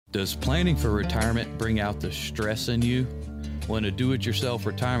Does planning for retirement bring out the stress in you? Well, in a do-it-yourself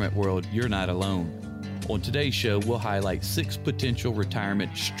retirement world, you're not alone. On today's show, we'll highlight 6 potential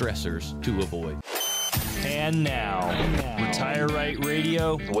retirement stressors to avoid. And now, Retire Right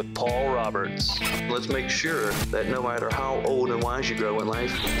Radio with Paul Roberts. Let's make sure that no matter how old and wise you grow in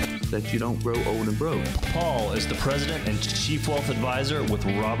life, that you don't grow old and broke. Paul is the president and chief wealth advisor with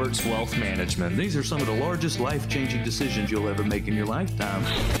Roberts Wealth Management. These are some of the largest life-changing decisions you'll ever make in your lifetime.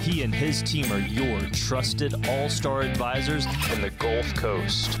 He and his team are your trusted all-star advisors in the Gulf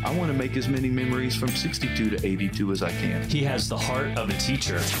Coast. I want to make as many memories from 62 to 82 as I can. He has the heart of a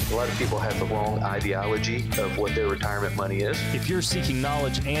teacher. A lot of people have the wrong ideology of what their retirement money is. If you're seeking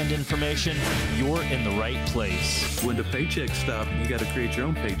knowledge and information, you're in the right place. When the paychecks stop, you got to create your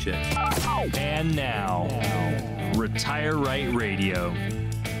own paycheck. And now, Retire Right Radio.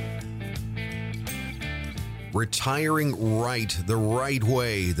 Retiring right, the right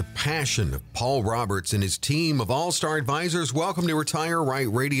way, the passion of Paul Roberts and his team of all-star advisors. Welcome to Retire Right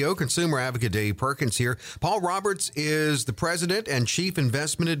Radio. Consumer advocate Dave Perkins here. Paul Roberts is the president and chief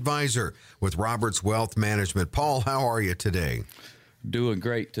investment advisor with Roberts Wealth Management. Paul, how are you today? Doing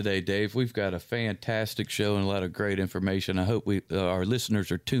great today, Dave. We've got a fantastic show and a lot of great information. I hope our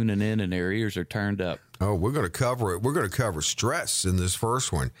listeners are tuning in and their ears are turned up. Oh, we're going to cover it. We're going to cover stress in this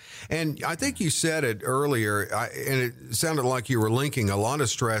first one. And I think you said it earlier, and it sounded like you were linking a lot of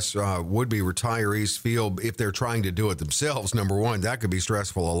stress would-be retirees feel if they're trying to do it themselves. Number one, that could be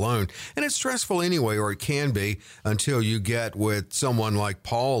stressful alone. And it's stressful anyway, or it can be until you get with someone like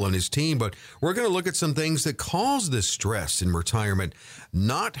Paul and his team. But we're going to look at some things that cause this stress in retirement.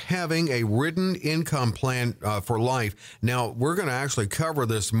 Not having a written income plan for life. Now, we're going to actually cover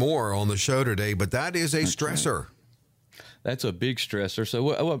this more on the show today, but that is a stressor. That's a big stressor.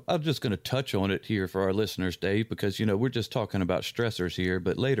 So I'm just going to touch on it here for our listeners, Dave, because, we're just talking about stressors here.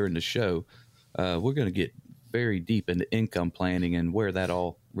 But later in the show, we're going to get very deep into income planning and where that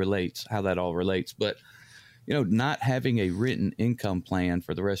all relates, how that all relates. But, not having a written income plan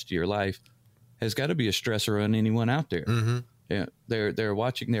for the rest of your life has got to be a stressor on anyone out there. Mm-hmm. Yeah, they're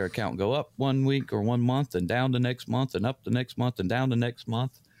watching their account go up 1 week or 1 month and down the next month and up the next month and down the next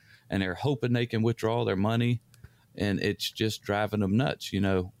month. And they're hoping they can withdraw their money. And it's just driving them nuts.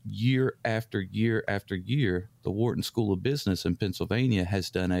 Year after year after year, the Wharton School of Business in Pennsylvania has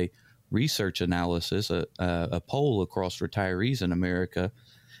done a research analysis, a poll across retirees in America.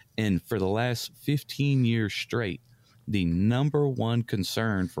 And for the last 15 years straight, the number one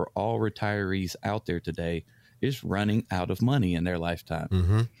concern for all retirees out there today is running out of money in their lifetime.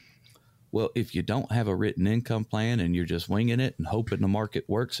 Mm-hmm. Well, if you don't have a written income plan and you're just winging it and hoping the market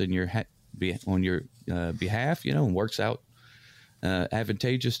works in your on your behalf, and works out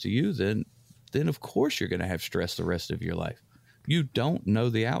advantageous to you, then of course you're going to have stress the rest of your life. You don't know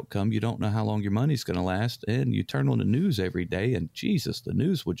the outcome. You don't know how long your money's going to last. And you turn on the news every day and Jesus, the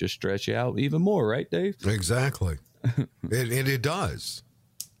news will just stress you out even more. Right, Dave? Exactly. And it does.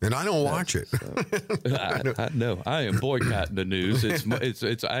 And I don't watch it. I know. I am boycotting the news.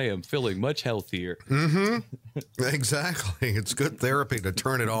 I am feeling much healthier. Mm-hmm. Exactly. It's good therapy to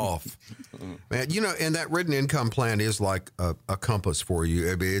turn it off. Man, and that written income plan is like a compass for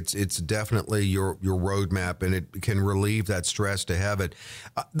you. I mean, it's definitely your roadmap, and it can relieve that stress to have it.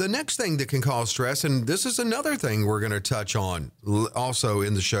 The next thing that can cause stress, and this is another thing we're going to touch on also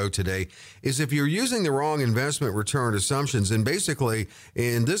in the show today, is if you're using the wrong investment return assumptions. And basically,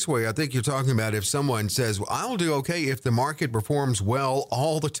 in this way, I think you're talking about if someone says, well, I'll do okay if the market performs well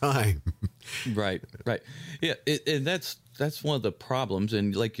all the time. Right. Yeah, and that's one of the problems.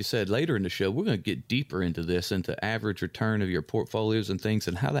 And like you said, later in the show, we're going to get deeper into this, into average return of your portfolios and things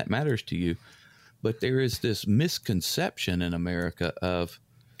and how that matters to you. But there is this misconception in America of,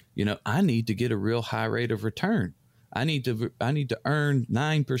 I need to get a real high rate of return. I need to earn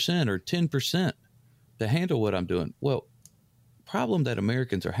 9% or 10% to handle what I'm doing. Well, problem that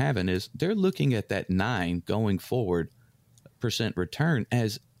Americans are having is they're looking at that 9 going forward % return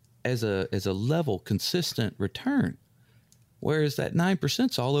as a level consistent return, whereas that 9%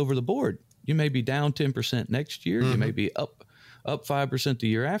 is all over the board. You may be down 10% next year. Mm-hmm. You may be up 5% the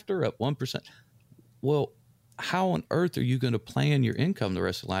year after, up 1%. Well, how on earth are you going to plan your income the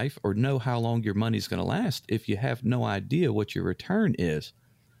rest of life or know how long your money's going to last if you have no idea what your return is?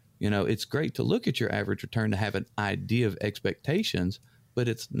 It's great to look at your average return to have an idea of expectations, but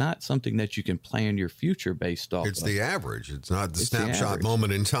it's not something that you can plan your future based off. It's the average. It's not the snapshot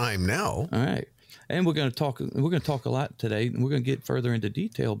moment in time now. All right. And we're going to talk a lot today, and we're going to get further into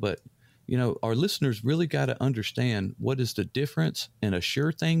detail, but our listeners really got to understand what is the difference in a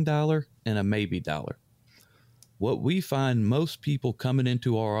sure thing dollar and a maybe dollar. What we find most people coming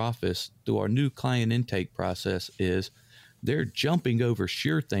into our office through our new client intake process is they're jumping over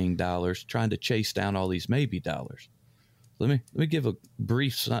sure thing dollars, trying to chase down all these maybe dollars. Let me give a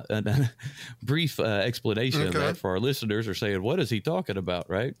brief explanation of that for our listeners are saying, what is he talking about,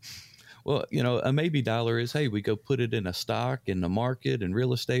 right? Well, a maybe dollar is, hey, we go put it in a stock, in the market, in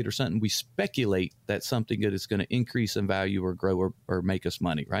real estate or something. We speculate that something that is going to increase in value or grow or make us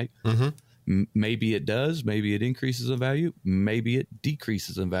money, right? Mm-hmm. Maybe it does. Maybe it increases in value. Maybe it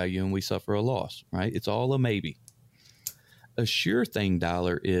decreases in value and we suffer a loss, right? It's all a maybe. A sure thing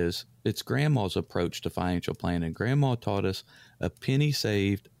dollar it's grandma's approach to financial planning. Grandma taught us a penny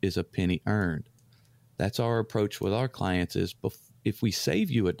saved is a penny earned. That's our approach with our clients is if we save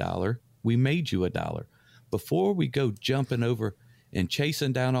you $1, we made you $1. Before we go jumping over and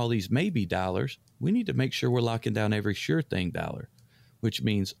chasing down all these maybe dollars, we need to make sure we're locking down every sure thing dollar, which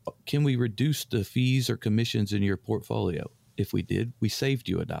means can we reduce the fees or commissions in your portfolio? If we did, we saved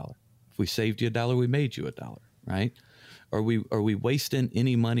you $1. If we saved you $1, we made you $1, right? Are we wasting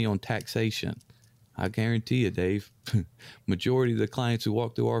any money on taxation? I guarantee you, Dave, majority of the clients who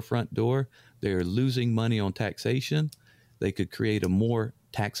walk through our front door, they're losing money on taxation. They could create a more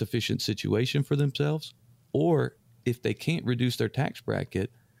tax efficient situation for themselves. Or if they can't reduce their tax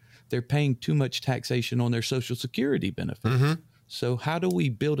bracket, they're paying too much taxation on their Social Security benefit. Mm-hmm. So how do we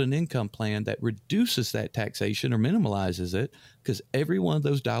build an income plan that reduces that taxation or minimalizes it? Because every one of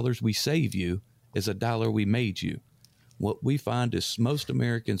those dollars we save you is $1 we made you. What we find is most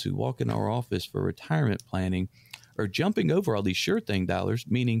Americans who walk in our office for retirement planning are jumping over all these sure thing dollars,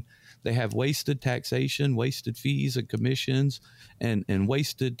 meaning they have wasted taxation, wasted fees and commissions, and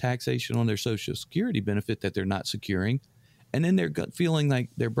wasted taxation on their Social Security benefit that they're not securing. And then they're feeling like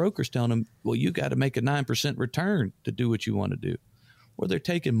their broker's telling them, well, you got to make a 9% return to do what you want to do. Or they're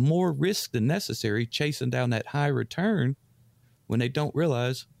taking more risk than necessary, chasing down that high return when they don't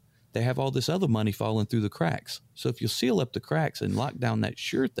realize they have all this other money falling through the cracks. So if you seal up the cracks and lock down that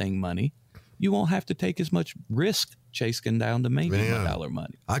sure thing money, you won't have to take as much risk chasing down the maybe $1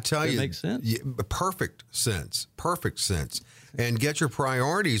 money. I tell you, makes sense. Yeah, perfect sense. And get your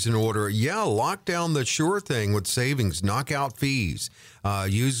priorities in order. Yeah, lock down the sure thing with savings, knock out fees,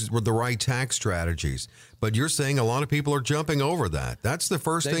 use with the right tax strategies. But you're saying a lot of people are jumping over that. That's the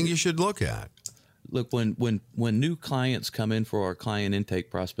first thing you should look at. Look, when new clients come in for our client intake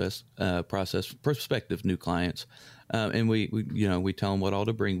process, prospective new clients, and we tell them what all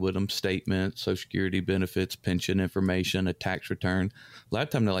to bring with them: statement, Social Security benefits, pension information, a tax return. A lot of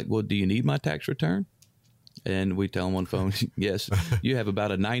time they're like, "Well, do you need my tax return?" And we tell them on the phone, yes, you have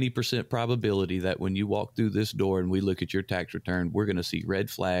about a 90% probability that when you walk through this door and we look at your tax return, we're going to see red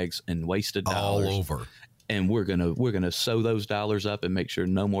flags and wasted dollars all over. And we're gonna sew those dollars up and make sure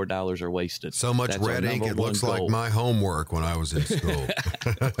no more dollars are wasted. So much red ink, it looks like my homework when I was in school.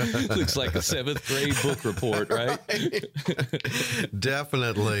 Looks like a 7th grade book report, right?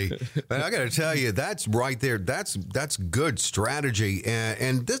 Definitely. But I got to tell you, that's right there. That's good strategy,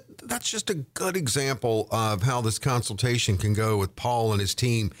 and that's just a good example of how this consultation can go with Paul and his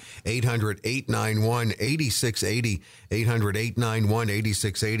team. 800-891-8680,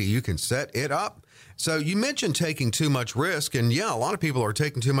 800-891-8680. You can set it up. So you mentioned taking too much risk, and yeah, a lot of people are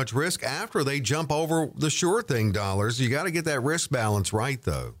taking too much risk after they jump over the sure thing dollars. You got to get that risk balance right,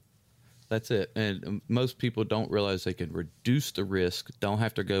 though. That's it. And most people don't realize they can reduce the risk, don't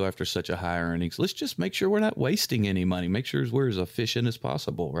have to go after such a high earnings. Let's just make sure we're not wasting any money. Make sure we're as efficient as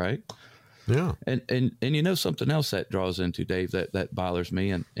possible, right? Yeah. And something else that draws into, Dave, that bothers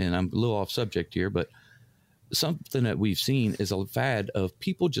me, and I'm a little off subject here, but something that we've seen is a fad of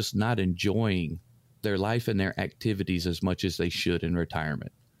people just not enjoying their life and their activities as much as they should in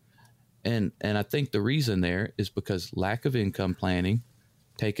retirement. And I think the reason there is because lack of income planning,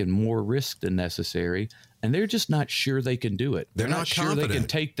 taking more risk than necessary, and they're just not sure they can do it. They're not sure confident. They can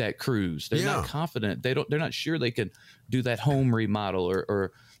take that cruise. They're not confident. They're not sure they can do that home remodel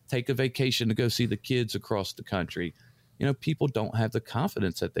or take a vacation to go see the kids across the country. People don't have the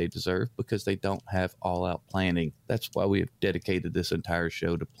confidence that they deserve because they don't have all-out planning. That's why we have dedicated this entire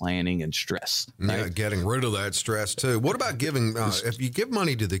show to planning and stress. Right? Yeah, getting rid of that stress, too. What about giving, if you give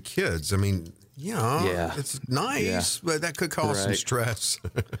money to the kids, I mean, it's nice, but that could cause some stress.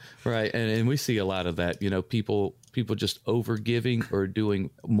 Right, and we see a lot of that. People just over-giving or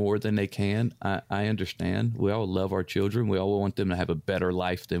doing more than they can. I understand. We all love our children. We all want them to have a better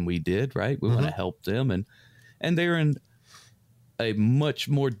life than we did, right? We want to help them, and they're in a much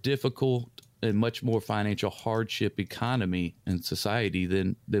more difficult and much more financial hardship economy and society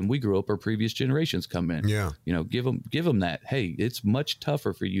than we grew up or previous generations come in. Yeah. Give them that. Hey, it's much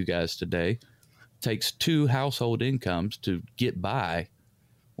tougher for you guys today, takes two household incomes to get by,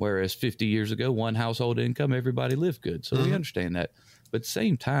 whereas 50 years ago, one household income, everybody lived good. So we understand that. But at the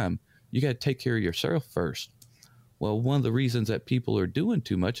same time, you got to take care of yourself first. Well, one of the reasons that people are doing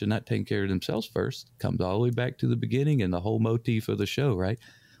too much and not taking care of themselves first comes all the way back to the beginning and the whole motif of the show, right?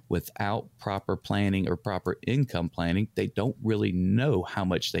 Without proper planning or proper income planning, they don't really know how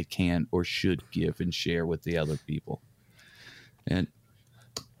much they can or should give and share with the other people. And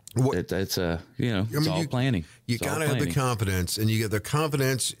it's all planning. You got to have the confidence, and you get the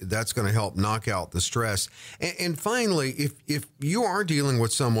confidence that's going to help knock out the stress. And finally, if you are dealing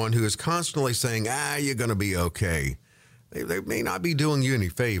with someone who is constantly saying, you're going to be okay, they may not be doing you any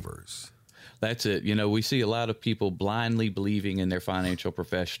favors. That's it. We see a lot of people blindly believing in their financial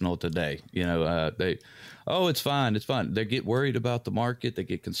professional today. It's fine. It's fine. They get worried about the market. They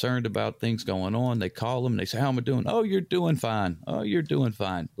get concerned about things going on. They call them. They say, how am I doing? Oh, you're doing fine. Oh, you're doing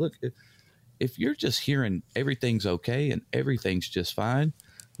fine. Look, if you're just hearing everything's okay and everything's just fine,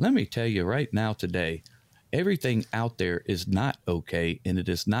 let me tell you right now today, everything out there is not okay and it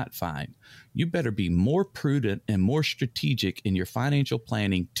is not fine. You better be more prudent and more strategic in your financial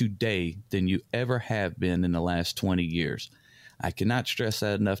planning today than you ever have been in the last 20 years. I cannot stress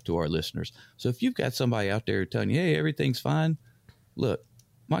that enough to our listeners. So if you've got somebody out there telling you, hey, everything's fine, look,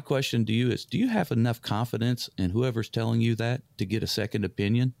 my question to you is, do you have enough confidence in whoever's telling you that to get a second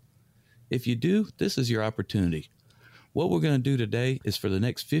opinion? If you do, this is your opportunity. What we're going to do today is for the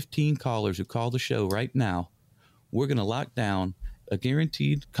next 15 callers who call the show right now, we're going to lock down a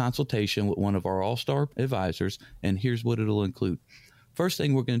guaranteed consultation with one of our all-star advisors, and here's what it'll include. First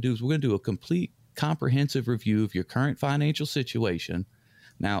thing we're going to do is we're going to do a complete comprehensive review of your current financial situation.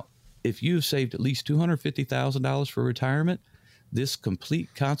 Now, if you've saved at least $250,000 for retirement, this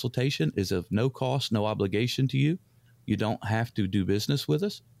complete consultation is of no cost, no obligation to you. You don't have to do business with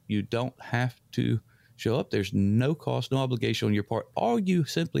us. You don't have to show up. There's no cost, no obligation on your part. All you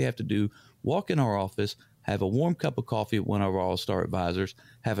simply have to do, walk in our office, have a warm cup of coffee with one of our all-star advisors,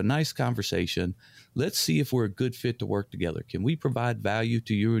 have a nice conversation. Let's see if we're a good fit to work together. Can we provide value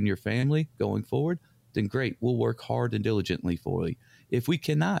to you and your family going forward? Then great. We'll work hard and diligently for you. If we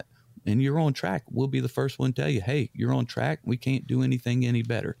cannot, and you're on track, we'll be the first one to tell you, hey, you're on track. We can't do anything any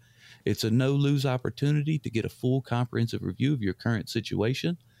better. It's a no-lose opportunity to get a full comprehensive review of your current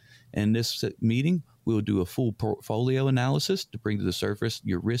situation. And this meeting, we'll do a full portfolio analysis to bring to the surface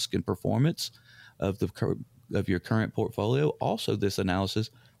your risk and performance of your current portfolio. Also, this analysis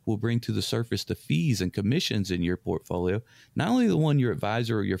will bring to the surface the fees and commissions in your portfolio, not only the one your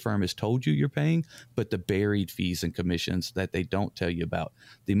advisor or your firm has told you you're paying, but the buried fees and commissions that they don't tell you about.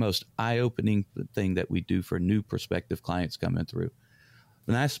 The most eye-opening thing that we do for new prospective clients coming through.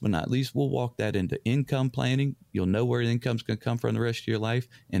 And last but not least, we'll walk that into income planning. You'll know where the income's going to come from the rest of your life.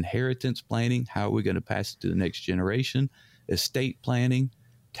 Inheritance planning, how are we going to pass it to the next generation? Estate planning,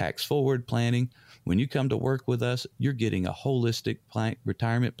 tax forward planning. When you come to work with us, you're getting a holistic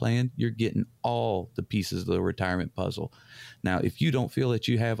retirement plan. You're getting all the pieces of the retirement puzzle. Now, if you don't feel that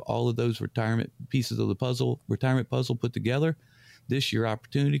you have all of those retirement pieces of the retirement puzzle put together, this is your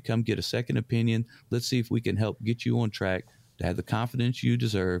opportunity. Come get a second opinion. Let's see if we can help get you on track to have the confidence you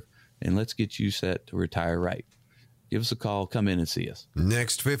deserve, and let's get you set to retire right. Give us a call. Come in and see us.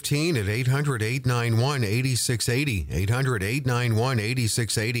 Next 15 at 800-891-8680.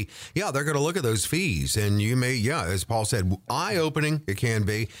 800-891-8680. Yeah, they're going to look at those fees. And you may, as Paul said, eye-opening it can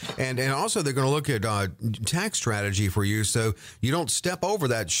be. And also they're going to look at tax strategy for you so you don't step over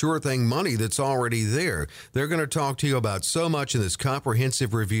that sure thing money that's already there. They're going to talk to you about so much in this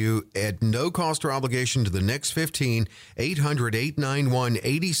comprehensive review at no cost or obligation to the next 15.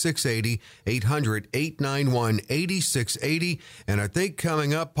 800-891-8680. 800-891-8680. 680. And I think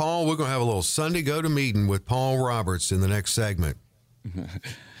coming up, Paul, we're going to have a little Sunday go-to meeting with Paul Roberts in the next segment.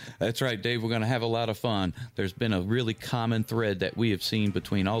 That's right, Dave. We're going to have a lot of fun. There's been a really common thread that we have seen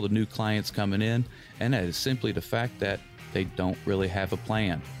between all the new clients coming in, and that is simply the fact that they don't really have a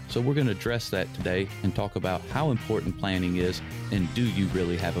plan. So we're going to address that today and talk about how important planning is, and do you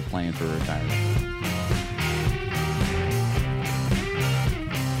really have a plan for retirement?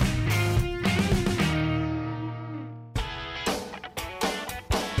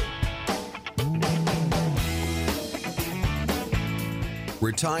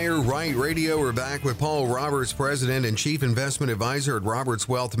 Retire Right Radio. We're back with Paul Roberts, President and Chief Investment Advisor at Roberts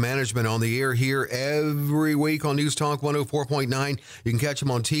Wealth Management, on the air here every week on News Talk 104.9. You can catch him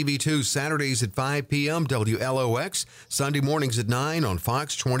on TV too, Saturdays at 5 p.m. WLOX, Sunday mornings at 9 on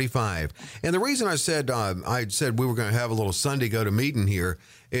Fox 25. And the reason I said we were going to have a little Sunday go-to meeting here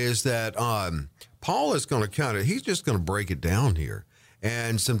is that Paul is going to he's just going to break it down here.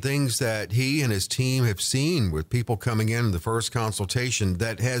 and some things that he and his team have seen with people coming in the first consultation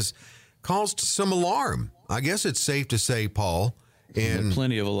that has caused some alarm. I guess it's safe to say, Paul. And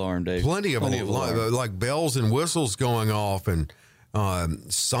plenty of alarm, Dave. Plenty of alarm. Like bells and whistles going off and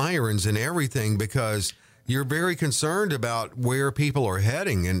sirens and everything, because you're very concerned about where people are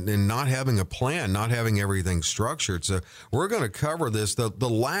heading and not having a plan, not having everything structured. So we're going to cover this, the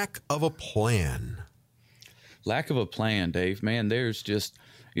lack of a plan. Lack of a plan, Dave. Man, there's just,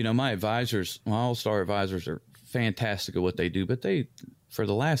 my advisors, my All-Star advisors are fantastic at what they do, but for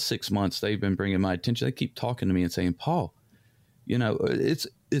the last 6 months, they've been bringing my attention. They keep talking to me and saying, Paul,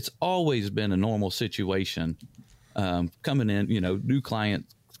 it's always been a normal situation coming in, new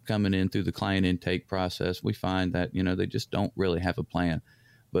clients coming in through the client intake process. We find that, they just don't really have a plan.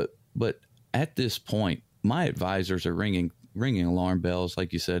 But at this point, my advisors are ringing alarm bells.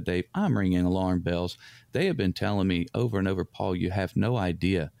 Like you said, Dave, I'm ringing alarm bells. They have been telling me over and over, Paul, you have no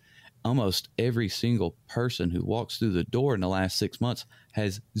idea. Almost every single person who walks through the door in the last 6 months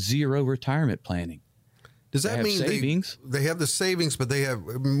has zero retirement planning. Does that mean savings? They have the savings, but they have,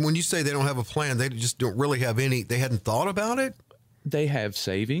 when you say they don't have a plan, they just don't really have any, they hadn't thought about it? They have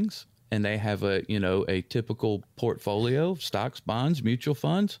savings, and they have a typical portfolio of stocks, bonds, mutual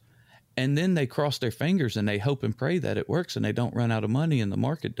funds. And then they cross their fingers and they hope and pray that it works and they don't run out of money and the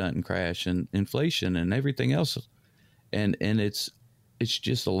market doesn't crash and inflation and everything else. And it's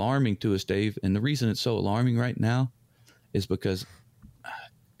just alarming to us, Dave. And the reason it's so alarming right now is because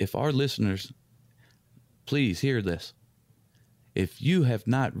if our listeners, please hear this. If you have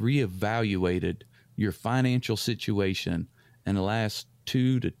not reevaluated your financial situation in the last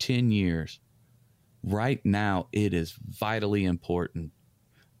 2 to 10 years, right now it is vitally important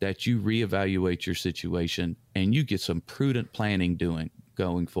that you reevaluate your situation and you get some prudent planning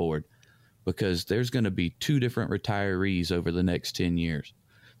going forward, because there's going to be 2 different retirees over the next 10 years.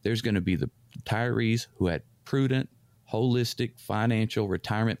 There's going to be the retirees who had prudent, holistic financial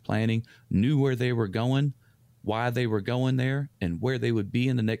retirement planning, knew where they were going, why they were going there, and where they would be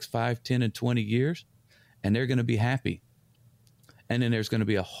in the next 5, 10, and 20 years, and they're going to be happy. And then there's going to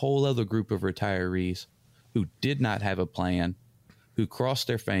be a whole other group of retirees who did not have a plan, who crossed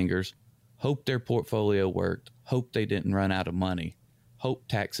their fingers, hoped their portfolio worked, hoped they didn't run out of money, hoped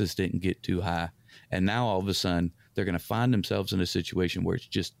taxes didn't get too high. And now all of a sudden they're going to find themselves in a situation where it's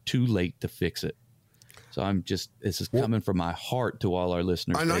just too late to fix it. So this is coming from my heart to all our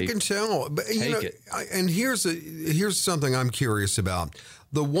listeners. And I can tell, but and here's something I'm curious about.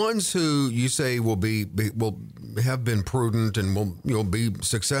 The ones who you say will have been prudent and will be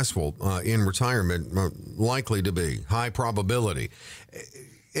successful in retirement, likely to be high probability,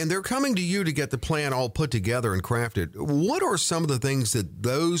 and they're coming to you to get the plan all put together and crafted. What are some of the things that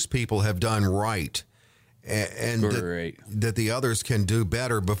those people have done right, and that the others can do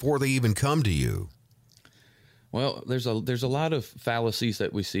better before they even come to you? Well, there's a lot of fallacies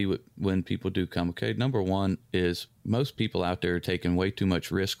that we see when people do come. Okay, number one is most people out there are taking way too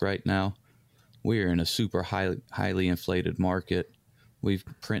much risk right now. We are in a super highly inflated market. We've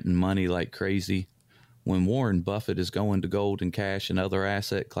printing money like crazy. When Warren Buffett is going to gold and cash and other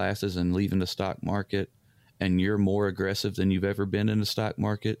asset classes and leaving the stock market, and you're more aggressive than you've ever been in the stock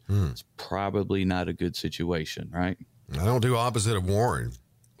market, it's probably not a good situation, right? I don't do opposite of Warren.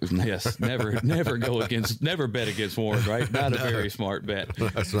 Yes, never bet against Warren, right? Not a very smart bet.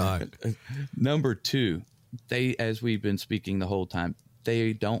 That's right. Number two, as we've been speaking the whole time,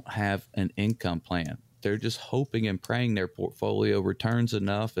 they don't have an income plan. They're just hoping and praying their portfolio returns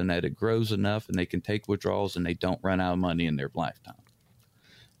enough and that it grows enough and they can take withdrawals and they don't run out of money in their lifetime.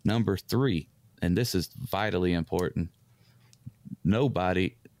 Number three, and this is vitally important,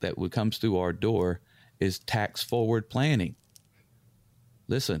 nobody that comes through our door is tax forward planning.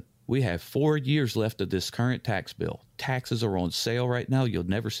 Listen, we have 4 years left of this current tax bill. Taxes are on sale right now. You'll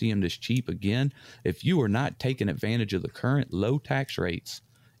never see them this cheap again. If you are not taking advantage of the current low tax rates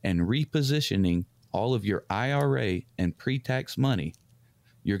and repositioning all of your IRA and pre-tax money,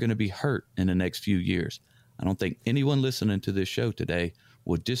 you're going to be hurt in the next few years. I don't think anyone listening to this show today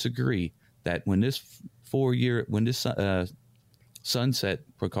will disagree that when this sunset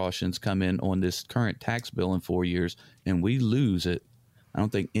precautions come in on this current tax bill in 4 years and we lose it, I don't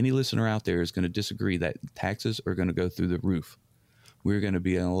think any listener out there is going to disagree that taxes are going to go through the roof. We're going to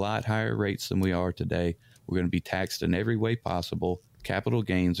be at a lot higher rates than we are today. We're going to be taxed in every way possible. Capital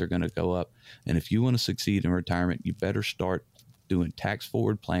gains are going to go up. And if you want to succeed in retirement, you better start doing tax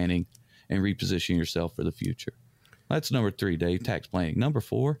forward planning and reposition yourself for the future. That's number three, Dave, tax planning. Number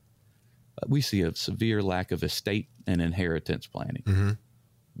four, we see a severe lack of estate and inheritance planning. Mm-hmm.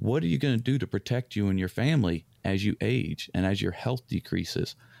 What are you going to do to protect you and your family as you age and as your health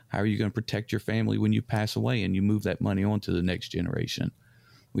decreases? How are you going to protect your family when you pass away and you move that money on to the next generation?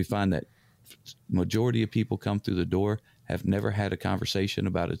 We find that majority of people come through the door have never had a conversation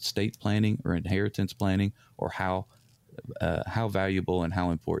about estate planning or inheritance planning, or how valuable and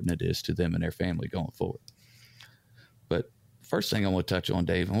how important it is to them and their family going forward. But first thing I want to touch on,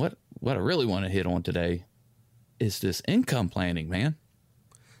 Dave, and what I really want to hit on today is this income planning, man.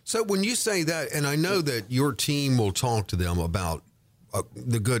 So when you say that, and I know that your team will talk to them about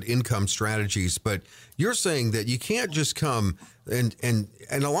the good income strategies, but you're saying that you can't just come and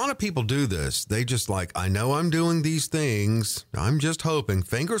a lot of people do this. They just like, I know I'm doing these things. I'm just hoping,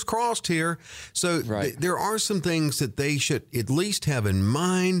 fingers crossed here. So there are some things that they should at least have in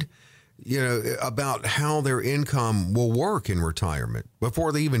mind, about how their income will work in retirement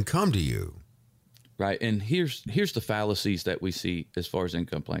before they even come to you. Right. And here's the fallacies that we see as far as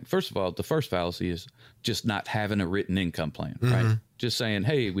income planning. First of all, the first fallacy is just not having a written income plan, right? Just saying,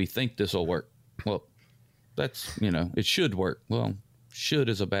 hey, we think this will work. Well, that's, it should work. Well, should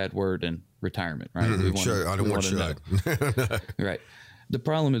is a bad word in retirement, right? I don't want should. Right. The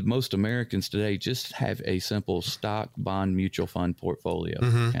problem is most Americans today just have a simple stock, bond, mutual fund portfolio.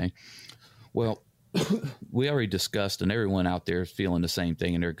 Okay. Well, we already discussed, and everyone out there is feeling the same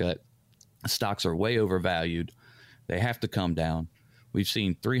thing in their gut. Stocks are way overvalued. They have to come down. We've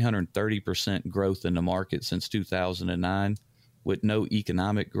seen 330% growth in the market since 2009 with no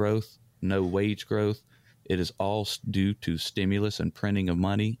economic growth, no wage growth. It is all due to stimulus and printing of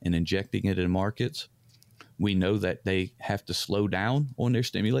money and injecting it in markets. We know that they have to slow down on their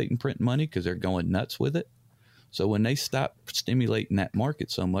stimulating printing money because they're going nuts with it. So when they stop stimulating that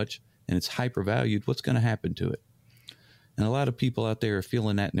market so much and it's hypervalued, what's going to happen to it? And a lot of people out there are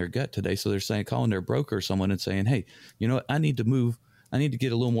feeling that in their gut today. So they're saying, calling their broker or someone and saying, hey, you know what? I need to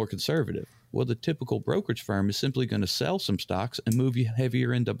get a little more conservative. Well, the typical brokerage firm is simply going to sell some stocks and move you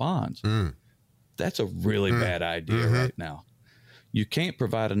heavier into bonds. That's a really bad idea right now. You can't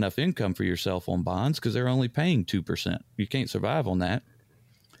provide enough income for yourself on bonds because they're only paying 2%. You can't survive on that.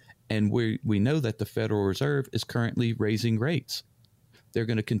 And we know that the Federal Reserve is currently raising rates. They're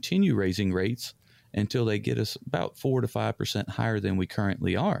going to continue raising rates until they get us about 4 to 5% higher than we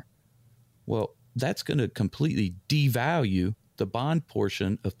currently are. Well, that's going to completely devalue the bond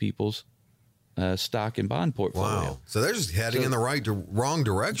portion of people's stock and bond portfolio. Wow. So they're just heading in the wrong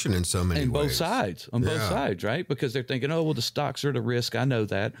direction in so many ways. On both sides, right? Because they're thinking, oh, well, the stocks are the risk. I know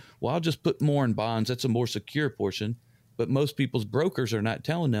that. Well, I'll just put more in bonds. That's a more secure portion. But most people's brokers are not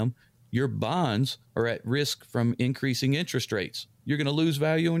telling them your bonds are at risk from increasing interest rates. You're going to lose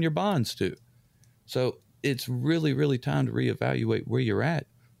value on your bonds too. So it's really, really time to reevaluate where you're at,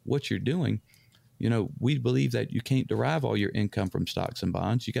 what you're doing. We believe that you can't derive all your income from stocks and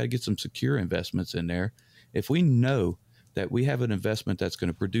bonds. You got to get some secure investments in there. If we know that we have an investment that's going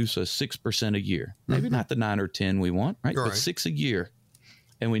to produce us 6% a year, maybe not the 9 or 10 we want, right? But 6 a year.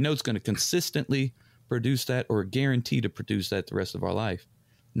 And we know it's going to consistently produce that or guarantee to produce that the rest of our life.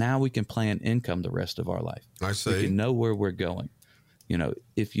 Now we can plan income the rest of our life. I see. We can know where we're going.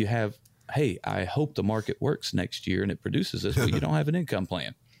 If you have, hey, I hope the market works next year and it produces this, well, you don't have an income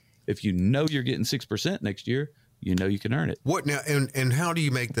plan. If you know you're getting 6% next year, you know you can earn it. What now? And how do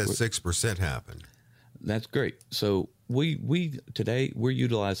you make that 6% happen? That's great. So we today we're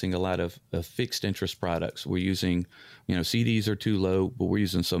utilizing a lot of fixed interest products. We're using, CDs are too low, but we're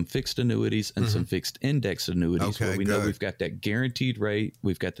using some fixed annuities and some fixed index annuities where we know we've got that guaranteed rate.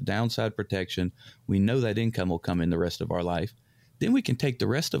 We've got the downside protection. We know that income will come in the rest of our life. Then we can take the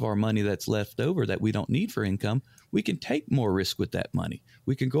rest of our money that's left over that we don't need for income. We can take more risk with that money.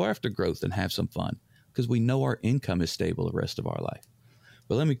 We can go after growth and have some fun because we know our income is stable the rest of our life.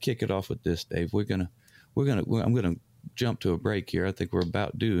 But let me kick it off with this, Dave. I'm going to jump to a break here. I think we're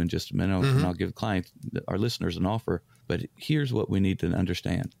about due in just a minute, and I'll give our listeners an offer. But here's what we need to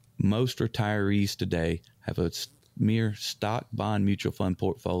understand. Most retirees today have a mere stock, bond, mutual fund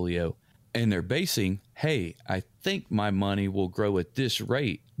portfolio. And they're basing, hey, I think my money will grow at this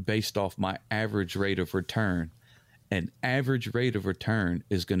rate based off my average rate of return. An average rate of return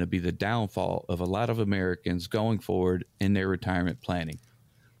is going to be the downfall of a lot of Americans going forward in their retirement planning.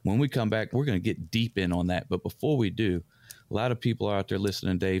 When we come back, we're going to get deep in on that. But before we do, a lot of people are out there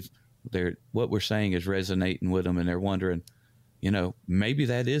listening, Dave. What we're saying is resonating with them, and they're wondering, maybe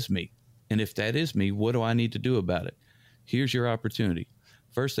that is me. And if that is me, what do I need to do about it? Here's your opportunity.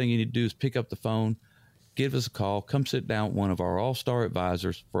 First thing you need to do is pick up the phone, give us a call, come sit down with one of our all-star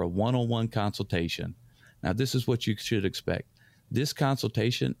advisors for a one-on-one consultation. Now, this is what you should expect. This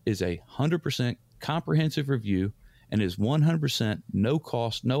consultation is 100% comprehensive review and is 100% no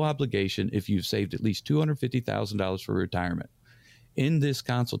cost, no obligation if you've saved at least $250,000 for retirement. In this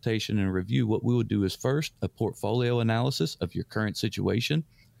consultation and review, what we will do is first a portfolio analysis of your current situation,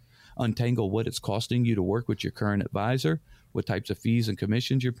 untangle what it's costing you to work with your current advisor, what types of fees and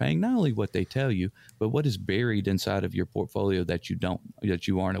commissions you're paying, not only what they tell you, but what is buried inside of your portfolio that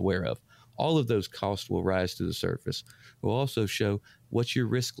you aren't aware of. All of those costs will rise to the surface. We'll also show what's your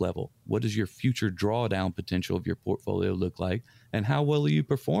risk level, what does your future drawdown potential of your portfolio look like, and how well are you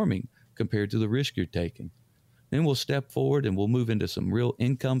performing compared to the risk you're taking. Then we'll step forward and we'll move into some real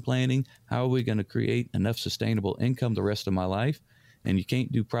income planning. How are we going to create enough sustainable income the rest of my life? And you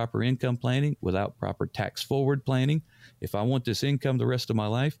can't do proper income planning without proper tax forward planning. If I want this income the rest of my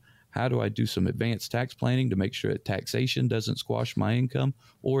life, how do I do some advanced tax planning to make sure that taxation doesn't squash my income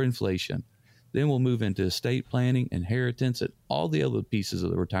or inflation? Then we'll move into estate planning, inheritance, and all the other pieces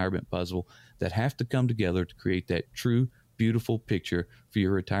of the retirement puzzle that have to come together to create that true, beautiful picture for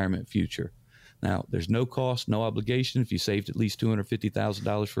your retirement future. Now, there's no cost, no obligation if you saved at least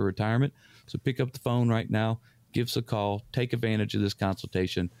 $250,000 for retirement. So pick up the phone right now, give us a call, take advantage of this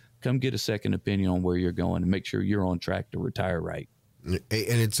consultation, come get a second opinion on where you're going, and make sure you're on track to retire right. And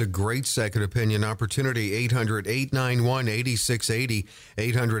it's a great second opinion opportunity. 800-891-8680,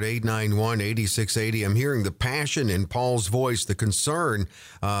 800-891-8680. I'm hearing the passion in Paul's voice, the concern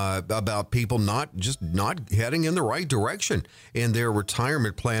about people not heading in the right direction in their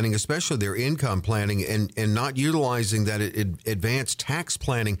retirement planning, especially their income planning, and not utilizing that advanced tax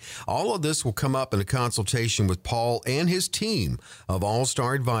planning. All of this will come up in a consultation with Paul and his team of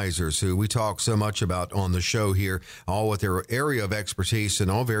All-Star Advisors, who we talk so much about on the show here, all with their area of expertise and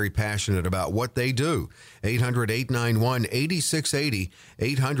all very passionate about what they do. 800-891-8680,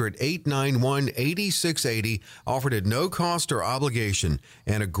 800-891-8680, offered at no cost or obligation,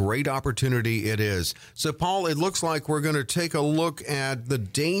 and a great opportunity it is. So, Paul, it looks like we're going to take a look at the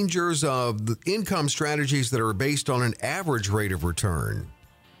dangers of the income strategies that are based on an average rate of return.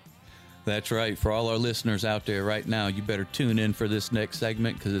 That's right. For all our listeners out there right now, you better tune in for this next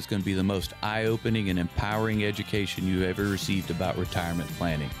segment because it's going to be the most eye-opening and empowering education you ever received about retirement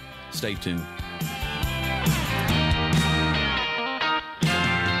planning. Stay tuned.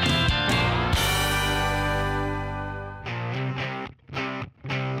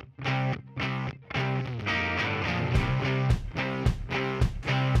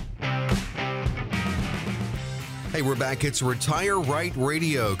 Hey, we're back. It's Retire Right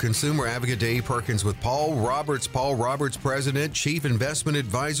Radio. Consumer advocate Dave Perkins with Paul Roberts. Paul Roberts, President, Chief Investment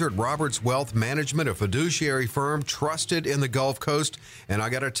Advisor at Roberts Wealth Management, a fiduciary firm trusted in the Gulf Coast. And I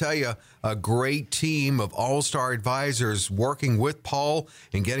got to tell you, a great team of all-star advisors working with Paul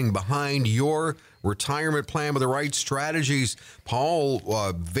and getting behind your retirement plan with the right strategies. Paul,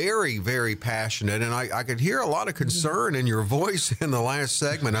 very, very passionate, and I could hear a lot of concern in your voice in the last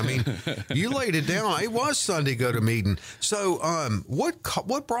segment. I mean, you laid it down. It was Sunday go to meeting. So,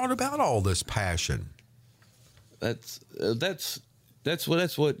 what brought about all this passion? That's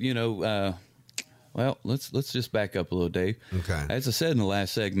what you know. Well, let's just back up a little, Dave. Okay. As I said in the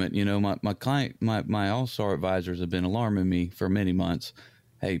last segment, you know, my client, my all-star advisors have been alarming me for many months.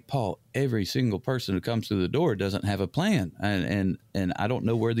 Hey, Paul, every single person who comes through the door doesn't have a plan, and I don't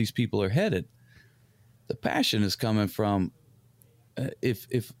know where these people are headed. The passion is coming from if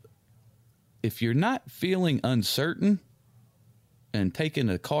you're not feeling uncertain and taking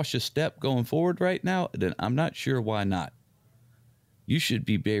a cautious step going forward right now, then I'm not sure why not. You should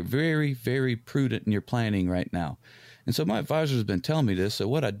be very, very prudent in your planning right now. And so my advisors have been telling me this. So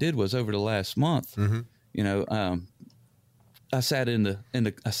what I did was over the last month, you know, I sat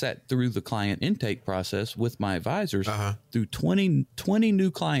through the client intake process with my advisors through 20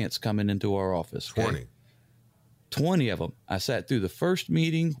 new clients coming into our office. Okay? 20 of them. I sat through the first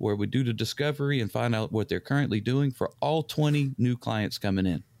meeting where we do the discovery and find out what they're currently doing for all 20 new clients coming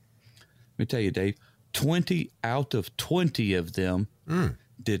in. Let me tell you, Dave, 20 out of 20 of them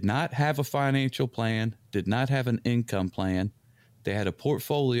did not have a financial plan, did not have an income plan. They had a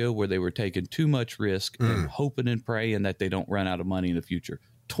portfolio where they were taking too much risk and hoping and praying that they don't run out of money in the future.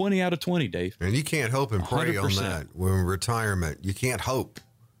 20 out of 20, Dave. And you can't hope and pray 100%. On that. When retirement, you can't hope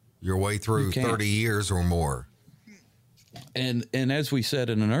your way through 30 years or more. And as we said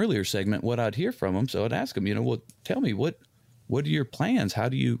in an earlier segment, what I'd hear from them, so I'd ask them, you know, well, tell me what are your plans? How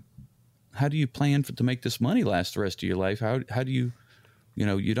do you plan to make this money last the rest of your life? How do you, you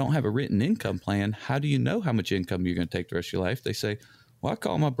know, you don't have a written income plan. How do you know how much income you're going to take the rest of your life? They say, well, I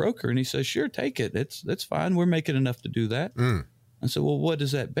call my broker and he says, sure, take it. That's fine. We're making enough to do that. I said, well, what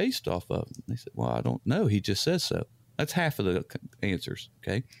is that based off of? And they said, well, I don't know. He just says so. That's half of the answers.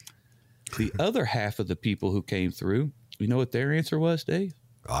 Okay. The other half of the people who came through, you know what their answer was, Dave?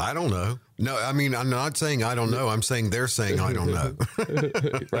 I don't know. No, I mean, I'm not saying I don't know. I'm saying they're saying I don't know.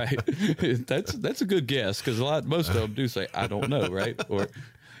 Right. That's a good guess, because most of them do say, I don't know, right? Or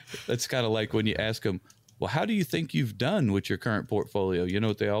that's kind of like when you ask them, well, how do you think you've done with your current portfolio? You know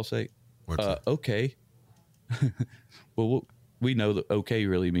what they all say? Okay. Well, we know that okay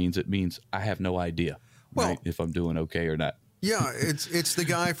really means I have no idea, right, if I'm doing okay or not. Yeah, it's the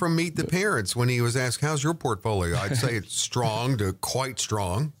guy from Meet the Parents when he was asked, how's your portfolio? I'd say it's strong to quite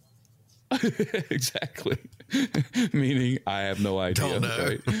strong. Exactly. Meaning I have no idea. Don't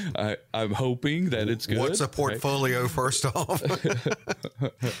know. Right? I'm hoping that it's good. What's a portfolio, right? First off?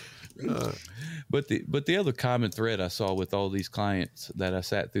 But the other common thread I saw with all these clients that I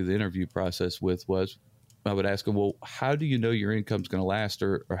sat through the interview process with was, I would ask them, well, how do you know your income's going to last,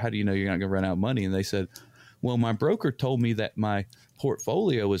 or how do you know you're not going to run out of money? And they said, well, my broker told me that my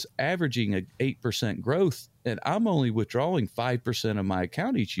portfolio is averaging an 8% growth, and I'm only withdrawing 5% of my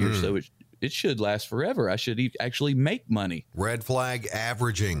account each year, so it should last forever. I should actually make money. Red flag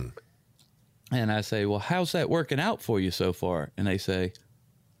averaging. And I say, well, how's that working out for you so far? And they say,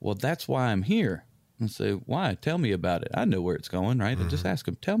 well, that's why I'm here. And I say, why? Tell me about it. I know where it's going, right? I just ask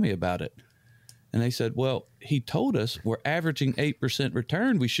them, tell me about it. And they said, well, he told us we're averaging 8%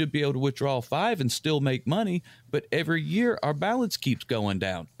 return. We should be able to withdraw 5 and still make money. But every year our balance keeps going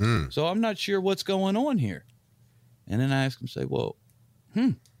down. So I'm not sure what's going on here. And then I ask them, say, well,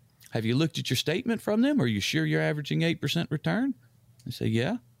 have you looked at your statement from them? Are you sure you're averaging 8% return? They say,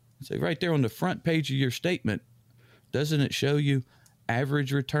 yeah. I say, right there on the front page of your statement, doesn't it show you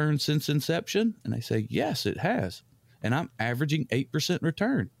average return since inception? And they say, yes, it has. And I'm averaging 8%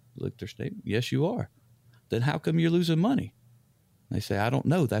 return. Look at their statement. Yes, you are. Then how come you're losing money? They say, I don't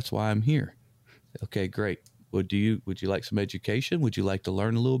know. That's why I'm here. Okay, great. Would you like some education? Would you like to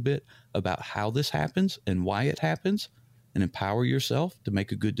learn a little bit about how this happens and why it happens, and empower yourself to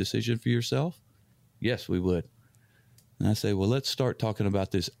make a good decision for yourself? Yes, we would. And I say, well, let's start talking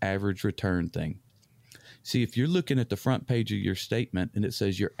about this average return thing. See, if you're looking at the front page of your statement and it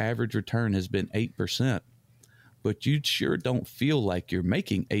says your average return has been 8%, but you sure don't feel like you're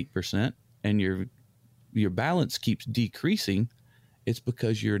making 8% and your balance keeps decreasing, it's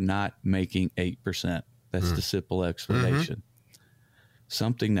because you're not making 8%. That's the simple explanation.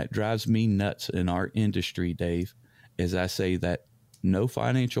 Something that drives me nuts in our industry, Dave, is I say that no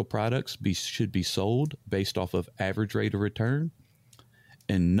financial products should be sold based off of average rate of return,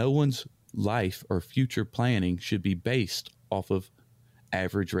 and no one's life or future planning should be based off of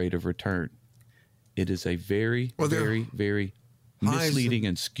average rate of return. It is a very, very, very misleading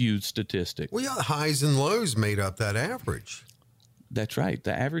and skewed statistic. Well, yeah, highs and lows made up that average. That's right.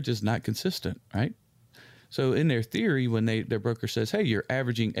 The average is not consistent, right? So in their theory, when their broker says, hey, you're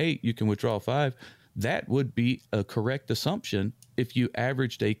averaging 8, you can withdraw 5, that would be a correct assumption if you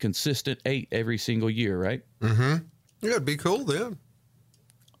averaged a consistent 8 every single year, right? Yeah, it'd be cool then.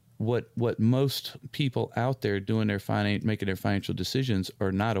 What most people out there doing making their financial decisions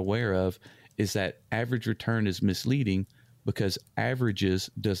are not aware of is that average return is misleading, because averages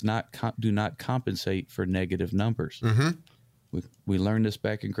do not compensate for negative numbers. We learned this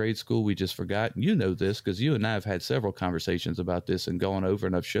back in grade school. We just forgot. You know this because you and I have had several conversations about this and gone over,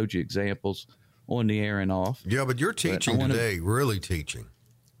 and I've showed you examples on the air and off. Yeah, but you're teaching today, really teaching.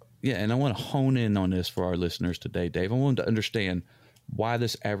 Yeah, and I want to hone in on this for our listeners today, Dave. I want them to understand why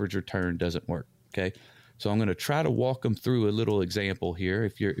this average return doesn't work, okay? So I'm going to try to walk them through a little example here.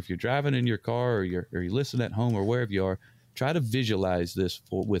 If you're driving in your car, or you're listening at home, or wherever you are, try to visualize this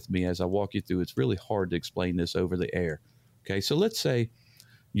with me as I walk you through. It's really hard to explain this over the air. Okay, so let's say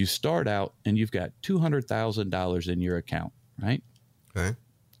you start out and you've got $200,000 in your account, right? Okay.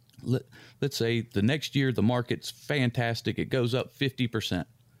 Let's say the next year the market's fantastic. It goes up 50%.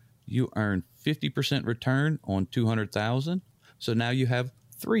 You earn 50% return on $200,000. So now you have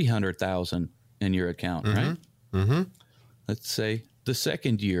 $300,000 in your account, right? Let's say the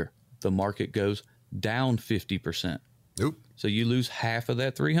second year the market goes down 50%. Oop. So you lose half of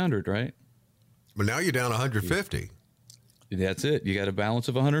that 300, right? But now you're down 150. That's it. You got a balance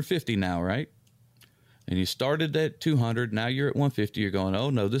of 150 now, right? And you started at 200. Now you're at 150. You're going, oh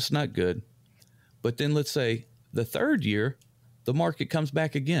no, this is not good. But then let's say the third year, the market comes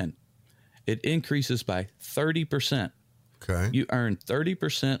back again. It increases by 30%. Okay. You earn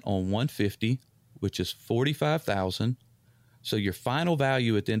 30% on 150, which is 45,000. So your final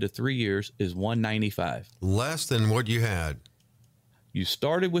value at the end of 3 years is 195. Less than what you had. You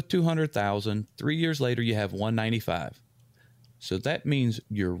started with 200,000. 3 years later, you have 195. So that means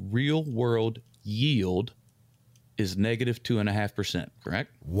your real world yield is negative 2.5%,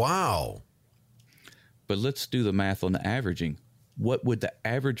 correct? Wow. But let's do the math on the averaging. What would the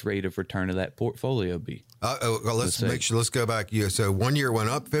average rate of return of that portfolio be? Well, let's make sure. Let's go back. So 1 year went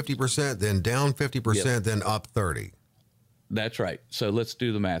up 50%, then down 50%, then up 30. That's right. So let's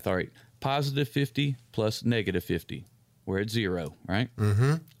do the math. All right. Positive 50 plus negative 50. We're at 0, right?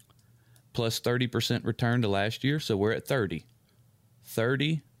 Mm-hmm. Plus 30% return to last year. So we're at 30.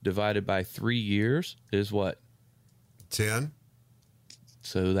 30 divided by 3 years is what? 10.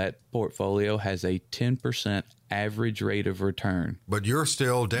 So that portfolio has a 10% average rate of return. But you're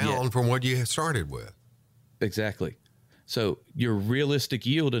still down from what you started with. Exactly. So your realistic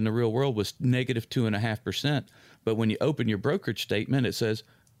yield in the real world was negative 2.5%. But when you open your brokerage statement, it says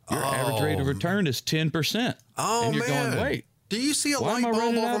your average rate of return is 10%. Oh, and you're man. going, wait. Do you see a why light am I bulb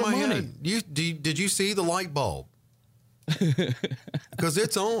running over out of my money? head? Did you see the light bulb? Because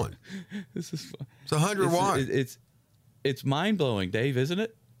it's on. This is fun. It's 100 watts. It's mind-blowing, Dave, isn't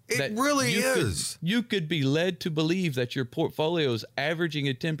it? It really is. You could be led to believe that your portfolio is averaging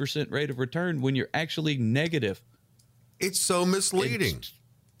a 10% rate of return when you're actually negative. It's so misleading.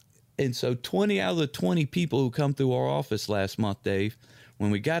 And so 20 out of the 20 people who come through our office last month, Dave, when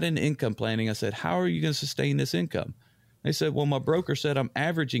we got into income planning, I said, how are you going to sustain this income? They said, well, my broker said I'm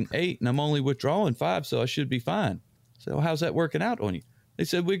averaging 8 and I'm only withdrawing 5, so I should be fine. So how's that working out on you? They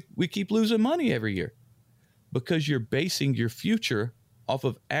said, we keep losing money every year because you're basing your future off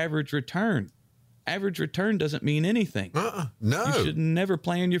of average return. Average return doesn't mean anything. No. You should never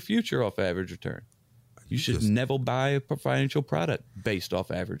plan your future off average return. You should never buy a financial product based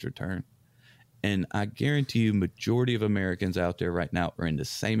off average return. And I guarantee you, majority of Americans out there right now are in the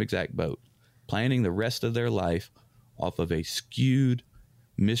same exact boat, planning the rest of their life off of a skewed,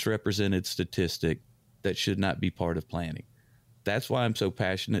 misrepresented statistic that should not be part of planning. That's why I'm so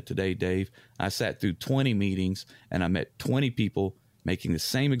passionate today, Dave. I sat through 20 meetings and I met 20 people making the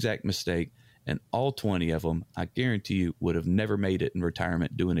same exact mistake. And all 20 of them, I guarantee you, would have never made it in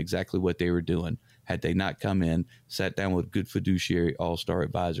retirement doing exactly what they were doing had they not come in, sat down with good fiduciary all-star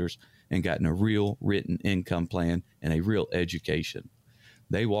advisors, and gotten a real written income plan and a real education.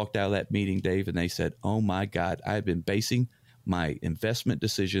 They walked out of that meeting, Dave, and they said, oh, my God, I've been basing my investment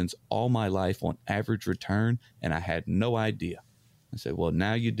decisions all my life on average return, and I had no idea. I said, well,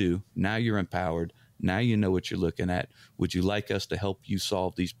 now you do. Now you're empowered. Now you know what you're looking at. Would you like us to help you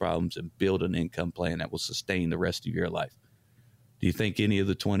solve these problems and build an income plan that will sustain the rest of your life? Do you think any of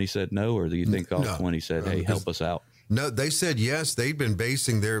the 20 said no, or do you think all 20 said, hey, help us out? No, they said yes. They'd been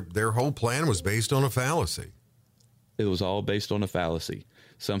basing their whole plan was based on a fallacy. It was all based on a fallacy,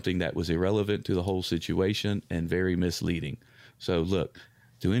 something that was irrelevant to the whole situation and very misleading. So look,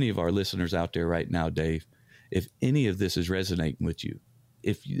 to any of our listeners out there right now, Dave, if any of this is resonating with you,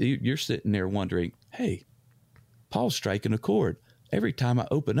 if you're sitting there wondering, hey, Paul's striking a chord. Every time I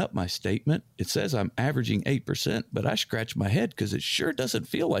open up my statement, it says I'm averaging 8%, but I scratch my head because it sure doesn't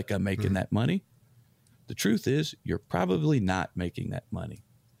feel like I'm making that money. The truth is, you're probably not making that money,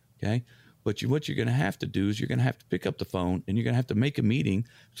 okay? But what you're going to have to do is you're going to have to pick up the phone and you're going to have to make a meeting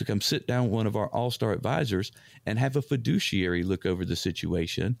to come sit down with one of our all-star advisors and have a fiduciary look over the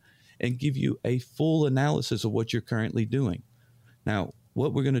situation and give you a full analysis of what you're currently doing. Now,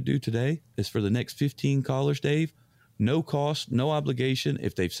 what we're going to do today is for the next 15 callers, Dave, no cost, no obligation.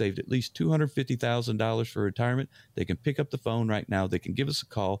 If they've saved at least $250,000 for retirement, they can pick up the phone right now. They can give us a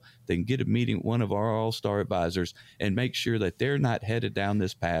call. They can get a meeting with one of our all-star advisors and make sure that they're not headed down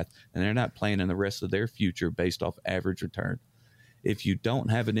this path and they're not planning the rest of their future based off average return. If you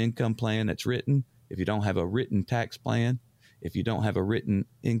don't have an income plan that's written, if you don't have a written tax plan, if you don't have a written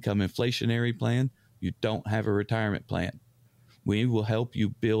income inflationary plan, you don't have a retirement plan. We will help you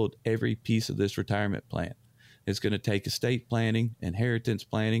build every piece of this retirement plan. It's going to take estate planning, inheritance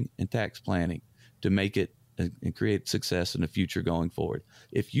planning, and tax planning to make it and create success in the future going forward.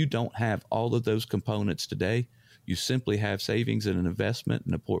 If you don't have all of those components today, you simply have savings and an investment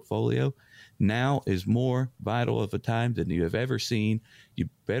in a portfolio. Now is more vital of a time than you have ever seen. You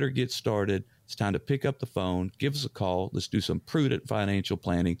better get started. It's time to pick up the phone, give us a call. Let's do some prudent financial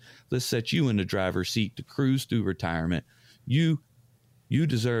planning. Let's set you in the driver's seat to cruise through retirement. You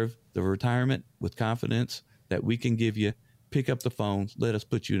deserve the retirement with confidence that we can give you. Pick up the phone. Let us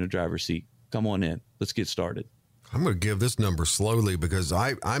put you in the driver's seat. Come on in. Let's get started. I'm going to give this number slowly because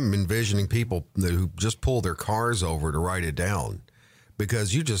I'm envisioning people who just pull their cars over to write it down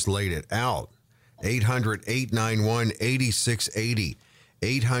because you just laid it out. 800-891-8680.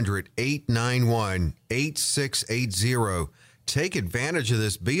 800-891-8680. Take advantage of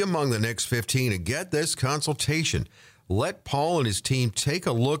this. Be among the next 15 and get this consultation. Let Paul and his team take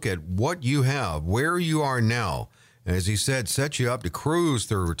a look at what you have, where you are now. And as he said, set you up to cruise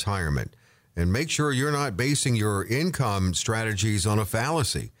through retirement. And make sure you're not basing your income strategies on a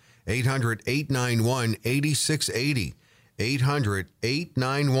fallacy. 800-891-8680.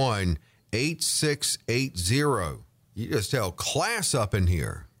 800-891-8680. You just tell class up in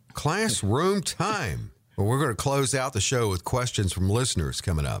here. Classroom time. Well, we're going to close out the show with questions from listeners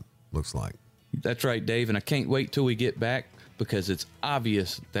coming up, looks like. That's right, Dave. And I can't wait till we get back because it's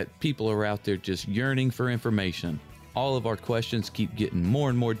obvious that people are out there just yearning for information. All of our questions keep getting more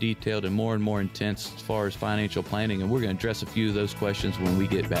and more detailed and more intense as far as financial planning, and we're going to address a few of those questions when we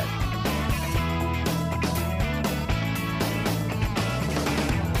get back.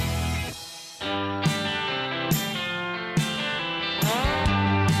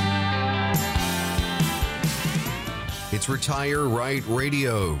 It's Retire Right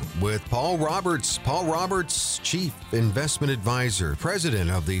Radio with Paul Roberts. Paul Roberts, Chief Investment Advisor,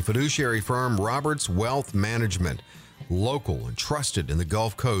 President of the fiduciary firm Roberts Wealth Management. Local and trusted in the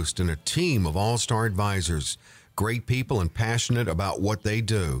Gulf Coast, and a team of all-star advisors. Great people and passionate about what they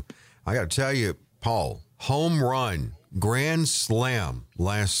do. I got to tell you, Paul, home run, grand slam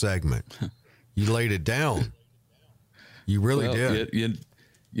last segment. You laid it down. You really did.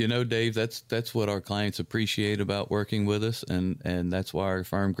 You know, Dave, that's what our clients appreciate about working with us, and that's why our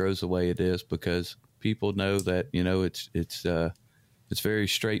firm grows the way it is, because people know that, you know, it's very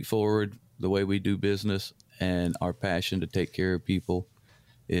straightforward the way we do business. And our passion to take care of people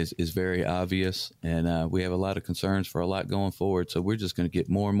is very obvious. And we have a lot of concerns for a lot going forward. So we're just going to get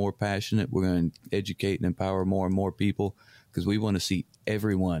more and more passionate. We're going to educate and empower more and more people because we want to see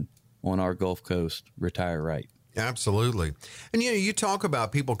everyone on our Gulf Coast retire right. Absolutely. And, you know, you talk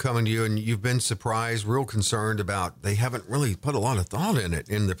about people coming to you and you've been surprised, real concerned about they haven't really put a lot of thought in it,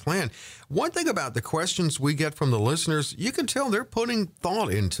 in the plan. One thing about the questions we get from the listeners, you can tell they're putting thought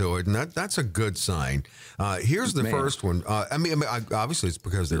into it, and that's a good sign. Here's the first one. Obviously it's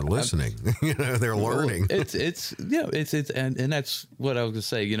because they're listening. You know, they're learning. And that's what I was going to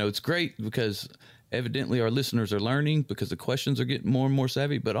say. You know, it's great because evidently our listeners are learning because the questions are getting more and more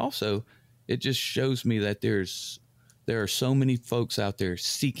savvy, but also it just shows me that there are so many folks out there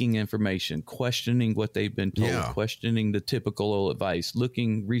seeking information, questioning what they've been told, questioning the typical old advice,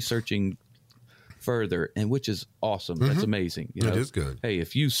 researching further, and which is awesome. Mm-hmm. That's amazing. You know, it is good. Hey,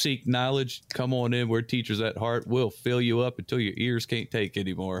 if you seek knowledge, come on in. We're teachers at heart. We'll fill you up until your ears can't take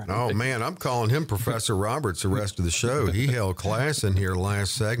anymore. Oh, man, I'm calling him Professor Roberts the rest of the show. He held class in here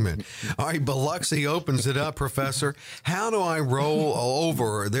last segment. All right, Biloxi opens it up, Professor. How do I roll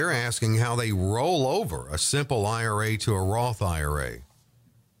over? They're asking how they roll over a simple IRA to a Roth IRA.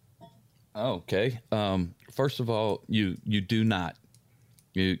 Okay. First of all, you do not.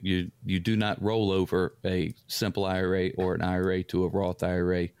 You do not roll over a simple IRA or an IRA to a Roth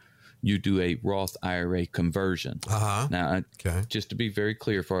IRA. You do a Roth IRA conversion. Now, just to be very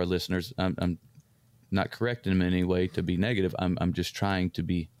clear for our listeners, I'm not correcting them in any way to be negative. I'm just trying to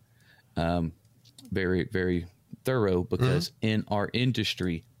be very, very thorough because in our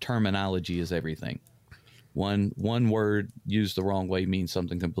industry, terminology is everything. One word used the wrong way means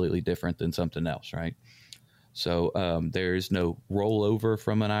something completely different than something else, right? So there is no rollover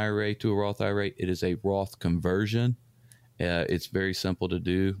from an IRA to a Roth IRA. It is a Roth conversion. It's very simple to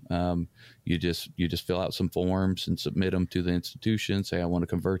do. You just fill out some forms and submit them to the institution. Say, I want to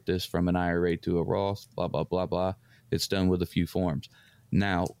convert this from an IRA to a Roth, blah, blah, blah, blah. It's done with a few forms.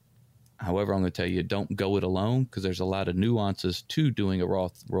 Now, however, I'm going to tell you, don't go it alone because there's a lot of nuances to doing a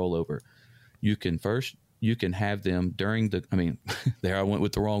Roth rollover. You can have them during there I went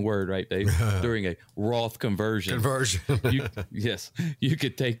with the wrong word, right, Dave? During a Roth conversion. You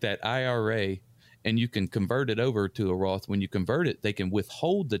could take that IRA and you can convert it over to a Roth. When you convert it, they can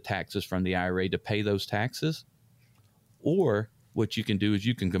withhold the taxes from the IRA to pay those taxes. Or what you can do is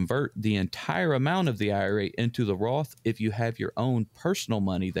you can convert the entire amount of the IRA into the Roth if you have your own personal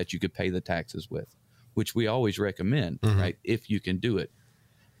money that you could pay the taxes with, which we always recommend, right, if you can do it.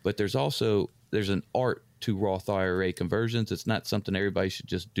 But there's an art to Roth IRA conversions. It's not something everybody should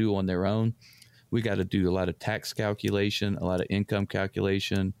just do on their own. We got to do a lot of tax calculation, a lot of income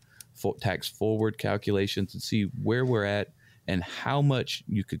calculation, tax forward calculations, and see where we're at and how much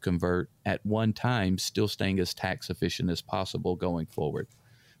you could convert at one time, still staying as tax efficient as possible going forward.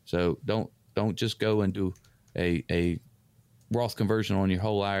 So don't just go and do a Roth conversion on your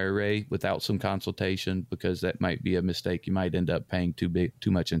whole IRA without some consultation, because that might be a mistake. You might end up paying too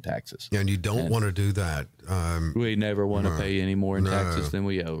much in taxes. And you don't want to do that. We never want to pay any more in taxes than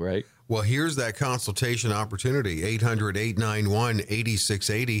we owe, right? Well, here's that consultation opportunity.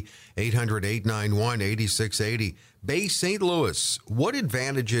 800-891-8680, 800-891-8680. Bay St. Louis, what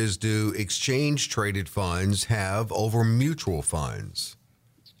advantages do exchange-traded funds have over mutual funds?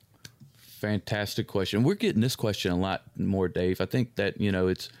 Fantastic question. We're getting this question a lot more, Dave. I think that,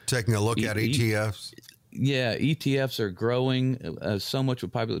 it's taking a look at ETFs. Yeah, ETFs are growing so much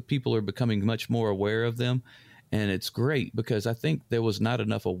with popular. People are becoming much more aware of them. And it's great because I think there was not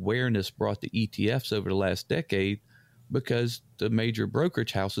enough awareness brought to ETFs over the last decade because the major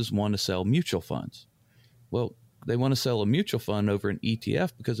brokerage houses want to sell mutual funds. Well, they want to sell a mutual fund over an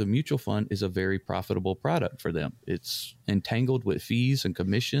ETF because a mutual fund is a very profitable product for them. It's entangled with fees and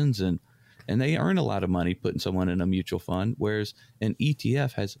commissions, and they earn a lot of money putting someone in a mutual fund, whereas an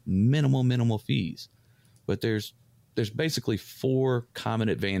ETF has minimal fees. But there's basically 4 common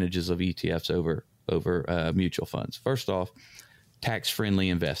advantages of ETFs over mutual funds. First off, tax-friendly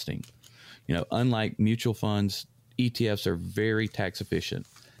investing. Unlike mutual funds, ETFs are very tax efficient.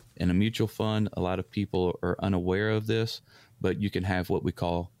 In a mutual fund, a lot of people are unaware of this, but you can have what we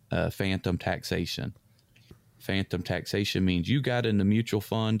call phantom taxation. Phantom taxation means you got in the mutual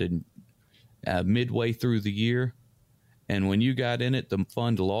fund and midway through the year, and when you got in it, the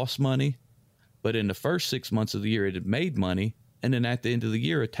fund lost money, but in the first 6 months of the year, it had made money, and then at the end of the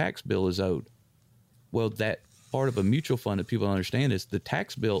year, a tax bill is owed. Well, that part of a mutual fund that people don't understand is the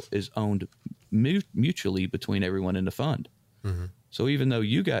tax bill is owned mutually between everyone in the fund. Mm-hmm. So even though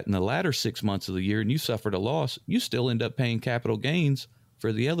you got in the latter 6 months of the year and you suffered a loss, you still end up paying capital gains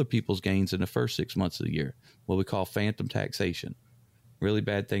for the other people's gains in the first 6 months of the year, what we call phantom taxation. Really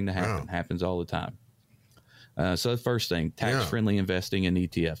bad thing to happen. Yeah. Happens all the time. So the first thing, tax-friendly investing in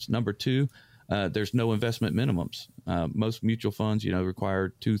ETFs. Number 2, there's no investment minimums. Most mutual funds,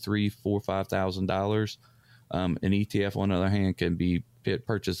 require $2,000, $3,000, $4,000, $5,000. An ETF, on the other hand, can be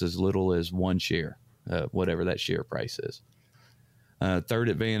purchased as little as 1 share, whatever that share price is. Third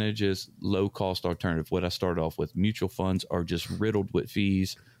advantage is low-cost alternative. What I started off with, mutual funds are just riddled with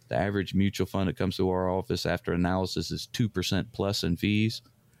fees. The average mutual fund that comes to our office after analysis is 2% plus in fees.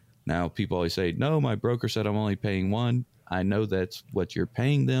 Now, people always say, no, my broker said I'm only paying 1. I know that's what you're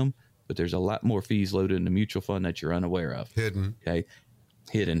paying them, but there's a lot more fees loaded in the mutual fund that you're unaware of. Hidden. Okay.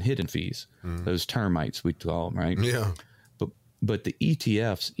 Hidden fees. Those termites, we call them, right? Yeah. But the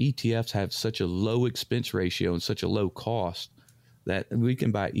ETFs have such a low expense ratio and such a low cost that we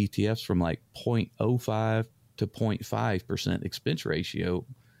can buy ETFs from like 0.05 to 0.5% expense ratio,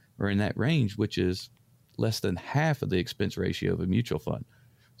 or in that range, which is less than half of the expense ratio of a mutual fund.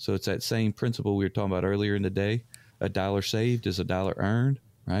 So it's that same principle we were talking about earlier in the day. $1 saved is $1 earned,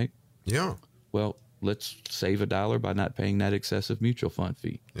 right? Yeah. Well, let's save $1 by not paying that excessive mutual fund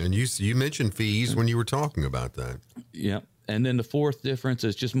fee. And you mentioned fees when you were talking about that. Yeah. And then the fourth difference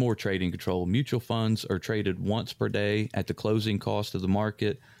is just more trading control. Mutual funds are traded once per day at the closing cost of the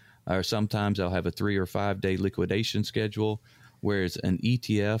market, or sometimes they'll have a 3 or 5 day liquidation schedule, whereas an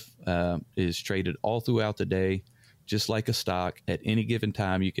ETF is traded all throughout the day, just like a stock. At any given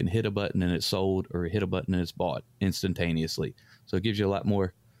time, you can hit a button and it's sold, or hit a button and it's bought instantaneously. So it gives you a lot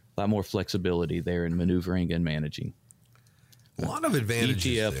more flexibility there in maneuvering and managing. A lot of advantages.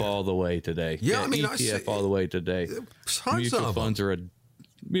 ETF there. All the way today. Yeah, I mean, ETF all the way today. Mutual funds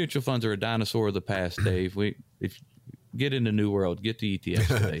are a dinosaur of the past, Dave. If get in the new world, get to ETFs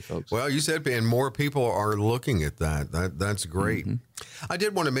today, folks. Well, you said, and more people are looking at that. That's great. Mm-hmm. I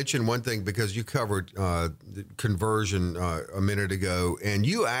did want to mention one thing because you covered conversion a minute ago, and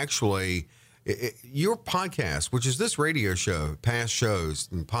you actually. Your podcast, which is this radio show, past shows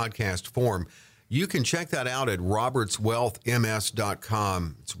in podcast form, you can check that out at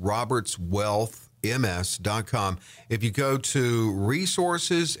robertswealthms.com. It's robertswealthms.com. If you go to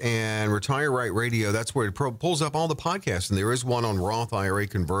resources and Retire Right Radio, that's where it pulls up all the podcasts, and there is one on Roth IRA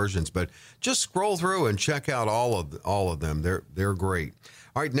conversions. But just scroll through and check out all of them. They're great.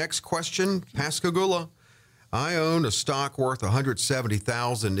 All right, next question, Pascagoula. I own a stock worth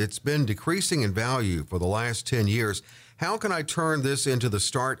 $170,000. It's been decreasing in value for the last 10 years. How can I turn this into the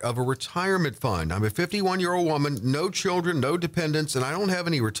start of a retirement fund? I'm a 51-year-old woman, no children, no dependents, and I don't have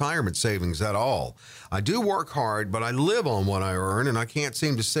any retirement savings at all. I do work hard, but I live on what I earn, and I can't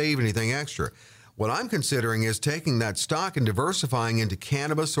seem to save anything extra. What I'm considering is taking that stock and diversifying into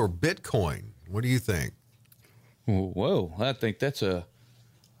cannabis or Bitcoin. What do you think? Whoa, I think that's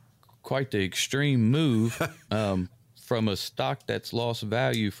quite the extreme move from a stock that's lost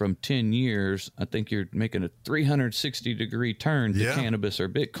value from 10 years. I think you're making a 360-degree turn to cannabis or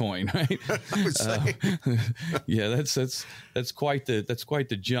Bitcoin, right? I would say. Yeah, that's quite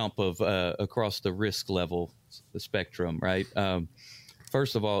the jump of across the risk level, the spectrum, right?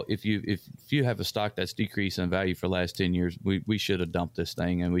 First of all, if you have a stock that's decreased in value for the last 10 years, we should have dumped this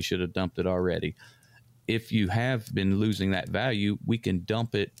thing, and we should have dumped it already. If you have been losing that value, we can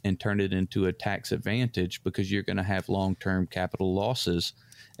dump it and turn it into a tax advantage because you're going to have long-term capital losses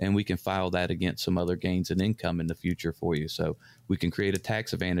and we can file that against some other gains and income in the future for you. So we can create a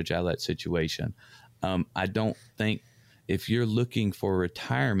tax advantage out of that situation. I don't think if you're looking for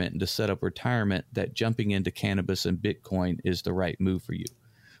retirement and to set up retirement, that jumping into cannabis and Bitcoin is the right move for you.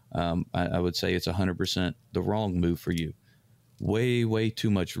 I would say it's 100% the wrong move for you. Way, way too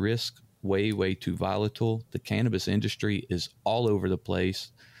much risk, way, way too volatile. The cannabis industry is all over the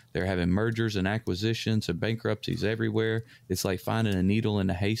place. They're having mergers and acquisitions and bankruptcies everywhere. It's like finding a needle in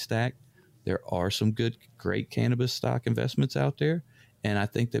a haystack. There are some good, great cannabis stock investments out there. And I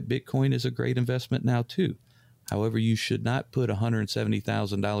think that Bitcoin is a great investment now too. However, you should not put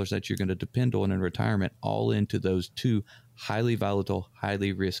 $170,000 that you're going to depend on in retirement all into those two highly volatile,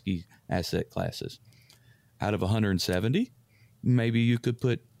 highly risky asset classes. Out of 170, maybe you could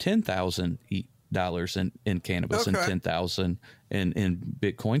put $10,000 in cannabis and $10,000 in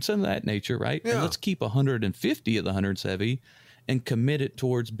Bitcoin, some of that nature, right? Yeah. And let's keep 150 of the 170 and commit it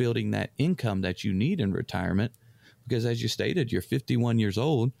towards building that income that you need in retirement. Because as you stated, you're 51 years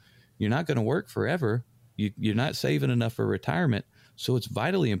old. You're not going to work forever. You're not saving enough for retirement. So it's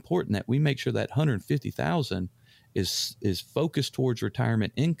vitally important that we make sure that 150,000 is focused towards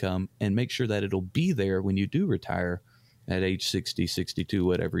retirement income, and make sure that it'll be there when you do retire at age 60, 62,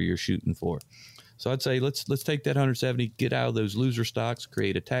 whatever you're shooting for. So I'd say let's take that 170, get out of those loser stocks,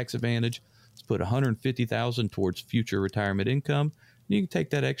 create a tax advantage. Let's put 150,000 towards future retirement income. You can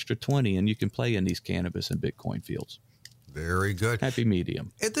take that extra 20 and you can play in these cannabis and Bitcoin fields. Very good. Happy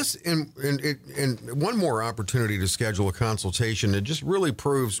medium. At this, and one more opportunity to schedule a consultation. It just really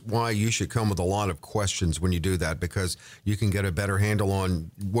proves why you should come with a lot of questions when you do that, because you can get a better handle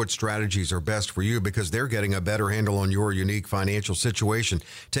on what strategies are best for you, because they're getting a better handle on your unique financial situation.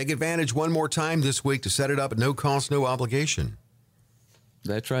 Take advantage one more time this week to set it up at no cost, no obligation.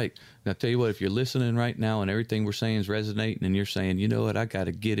 That's right. Now, I'll tell you what, if you're listening right now and everything we're saying is resonating and you're saying, you know what, I got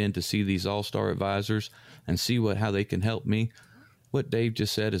to get in to see these all-star advisors and see how they can help me. What Dave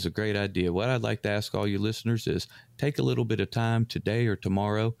just said is a great idea. What I'd like to ask all you listeners is take a little bit of time today or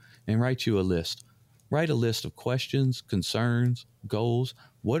tomorrow and write you a list. Write a list of questions, concerns, goals.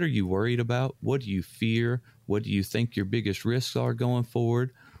 What are you worried about? What do you fear? What do you think your biggest risks are going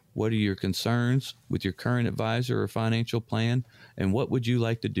forward? What are your concerns with your current advisor or financial plan? And what would you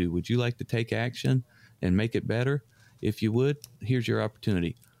like to do? Would you like to take action and make it better? If you would, here's your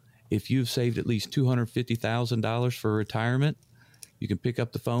opportunity. If you've saved at least $250,000 for retirement, you can pick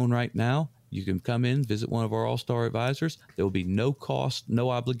up the phone right now. You can come in, visit one of our all-star advisors. There will be no cost, no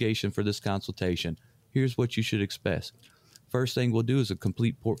obligation for this consultation. Here's what you should expect. First thing we'll do is a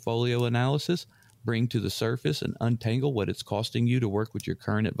complete portfolio analysis. Bring to the surface and untangle what it's costing you to work with your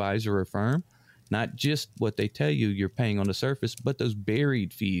current advisor or firm. Not just what they tell you you're paying on the surface, but those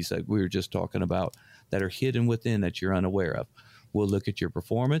buried fees that we were just talking about that are hidden within that you're unaware of. We'll look at your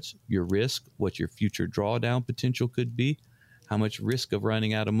performance, your risk, what your future drawdown potential could be, how much risk of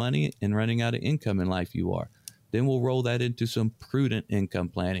running out of money and running out of income in life you are. Then we'll roll that into some prudent income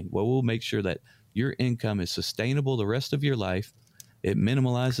planning, where we'll make sure that your income is sustainable the rest of your life. It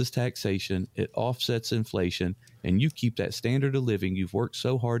minimalizes taxation, it offsets inflation, and you keep that standard of living you've worked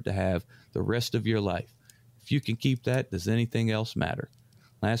so hard to have the rest of your life. If you can keep that, does anything else matter?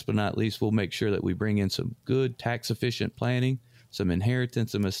 Last but not least, we'll make sure that we bring in some good tax-efficient planning, some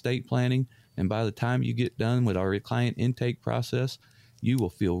inheritance and estate planning, and by the time you get done with our client intake process, you will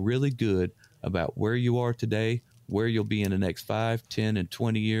feel really good about where you are today, where you'll be in the next 5, 10, and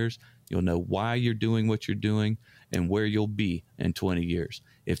 20 years. You'll know why you're doing what you're doing and where you'll be in 20 years.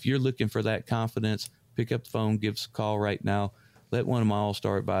 If you're looking for that confidence, pick up the phone, give us a call right now. Let one of my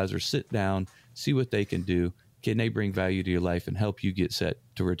all-star advisors sit down, see what they can do. Can they bring value to your life and help you get set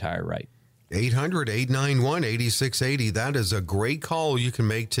to retire right? 800-891-8680. That is a great call you can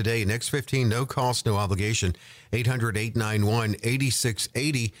make today. Next 15, no cost, no obligation.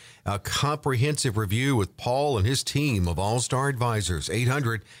 800-891-8680. A comprehensive review with Paul and his team of all-star advisors.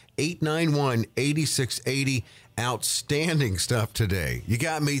 800-891-8680. Outstanding stuff today. You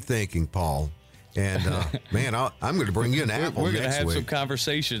got me thinking, Paul. And, man, I'm going to bring you an apple We're next week. We're going to have some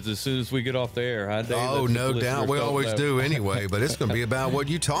conversations as soon as we get off the air. Huh, Dave? Oh, no doubt. We always do anyway, but it's going to be about what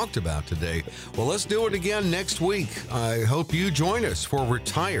you talked about today. Well, let's do it again next week. I hope you join us for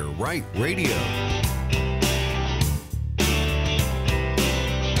Retire Right Radio.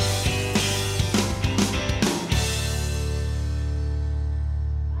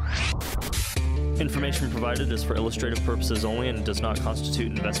 Information provided is for illustrative purposes only and does not constitute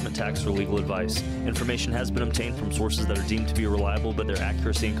investment, tax, or legal advice. Information has been obtained from sources that are deemed to be reliable, but their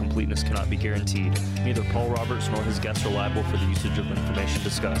accuracy and completeness cannot be guaranteed. Neither Paul Roberts nor his guests are liable for the usage of information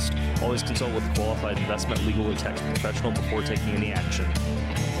discussed. Always consult with a qualified investment, legal, or tax professional before taking any action.